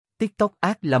TikTok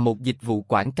Ads là một dịch vụ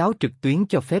quảng cáo trực tuyến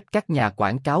cho phép các nhà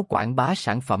quảng cáo quảng bá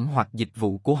sản phẩm hoặc dịch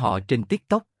vụ của họ trên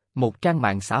TikTok, một trang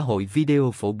mạng xã hội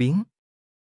video phổ biến.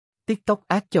 TikTok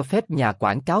Ads cho phép nhà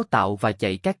quảng cáo tạo và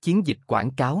chạy các chiến dịch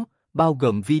quảng cáo, bao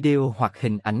gồm video hoặc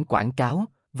hình ảnh quảng cáo,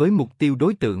 với mục tiêu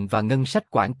đối tượng và ngân sách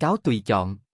quảng cáo tùy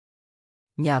chọn.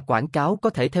 Nhà quảng cáo có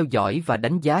thể theo dõi và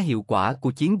đánh giá hiệu quả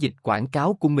của chiến dịch quảng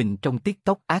cáo của mình trong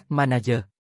TikTok Ads Manager.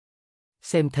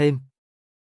 Xem thêm.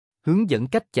 Hướng dẫn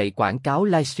cách chạy quảng cáo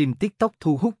livestream TikTok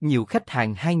thu hút nhiều khách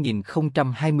hàng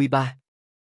 2023.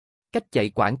 Cách chạy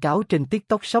quảng cáo trên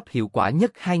TikTok Shop hiệu quả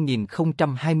nhất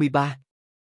 2023.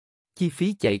 Chi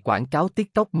phí chạy quảng cáo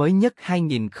TikTok mới nhất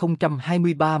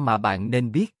 2023 mà bạn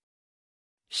nên biết.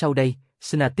 Sau đây,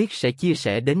 Snatic sẽ chia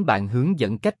sẻ đến bạn hướng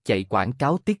dẫn cách chạy quảng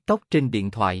cáo TikTok trên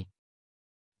điện thoại.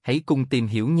 Hãy cùng tìm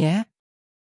hiểu nhé!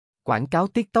 Quảng cáo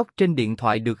TikTok trên điện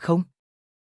thoại được không?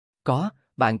 Có,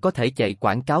 bạn có thể chạy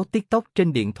quảng cáo TikTok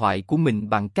trên điện thoại của mình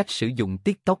bằng cách sử dụng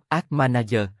TikTok Ads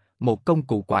Manager, một công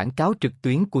cụ quảng cáo trực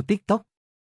tuyến của TikTok.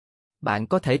 Bạn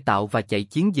có thể tạo và chạy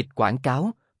chiến dịch quảng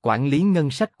cáo, quản lý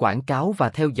ngân sách quảng cáo và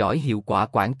theo dõi hiệu quả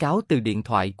quảng cáo từ điện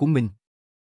thoại của mình.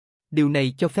 Điều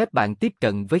này cho phép bạn tiếp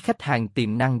cận với khách hàng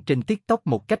tiềm năng trên TikTok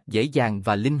một cách dễ dàng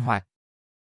và linh hoạt.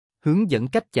 Hướng dẫn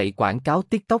cách chạy quảng cáo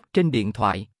TikTok trên điện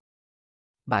thoại.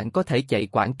 Bạn có thể chạy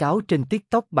quảng cáo trên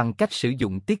TikTok bằng cách sử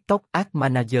dụng TikTok Ads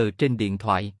Manager trên điện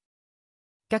thoại.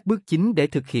 Các bước chính để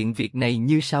thực hiện việc này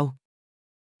như sau.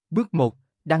 Bước 1.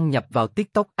 Đăng nhập vào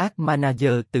TikTok Ads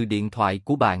Manager từ điện thoại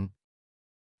của bạn.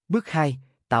 Bước 2.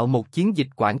 Tạo một chiến dịch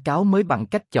quảng cáo mới bằng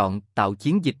cách chọn Tạo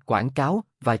chiến dịch quảng cáo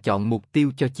và chọn mục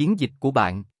tiêu cho chiến dịch của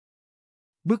bạn.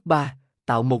 Bước 3.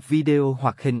 Tạo một video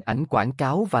hoặc hình ảnh quảng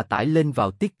cáo và tải lên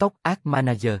vào TikTok Ads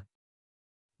Manager.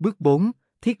 Bước 4.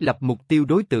 Thiết lập mục tiêu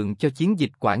đối tượng cho chiến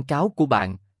dịch quảng cáo của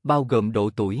bạn, bao gồm độ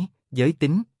tuổi, giới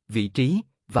tính, vị trí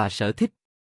và sở thích.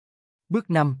 Bước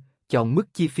 5. Chọn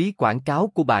mức chi phí quảng cáo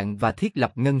của bạn và thiết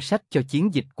lập ngân sách cho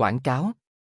chiến dịch quảng cáo.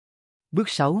 Bước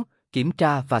 6. Kiểm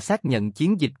tra và xác nhận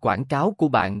chiến dịch quảng cáo của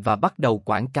bạn và bắt đầu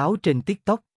quảng cáo trên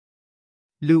TikTok.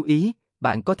 Lưu ý,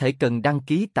 bạn có thể cần đăng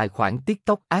ký tài khoản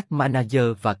TikTok Ads Manager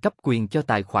và cấp quyền cho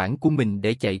tài khoản của mình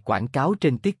để chạy quảng cáo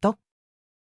trên TikTok.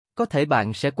 Có thể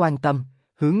bạn sẽ quan tâm,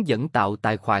 hướng dẫn tạo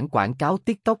tài khoản quảng cáo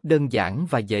TikTok đơn giản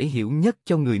và dễ hiểu nhất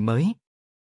cho người mới.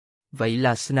 Vậy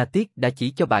là Snatic đã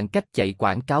chỉ cho bạn cách chạy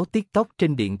quảng cáo TikTok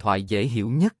trên điện thoại dễ hiểu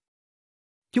nhất.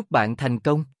 Chúc bạn thành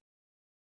công!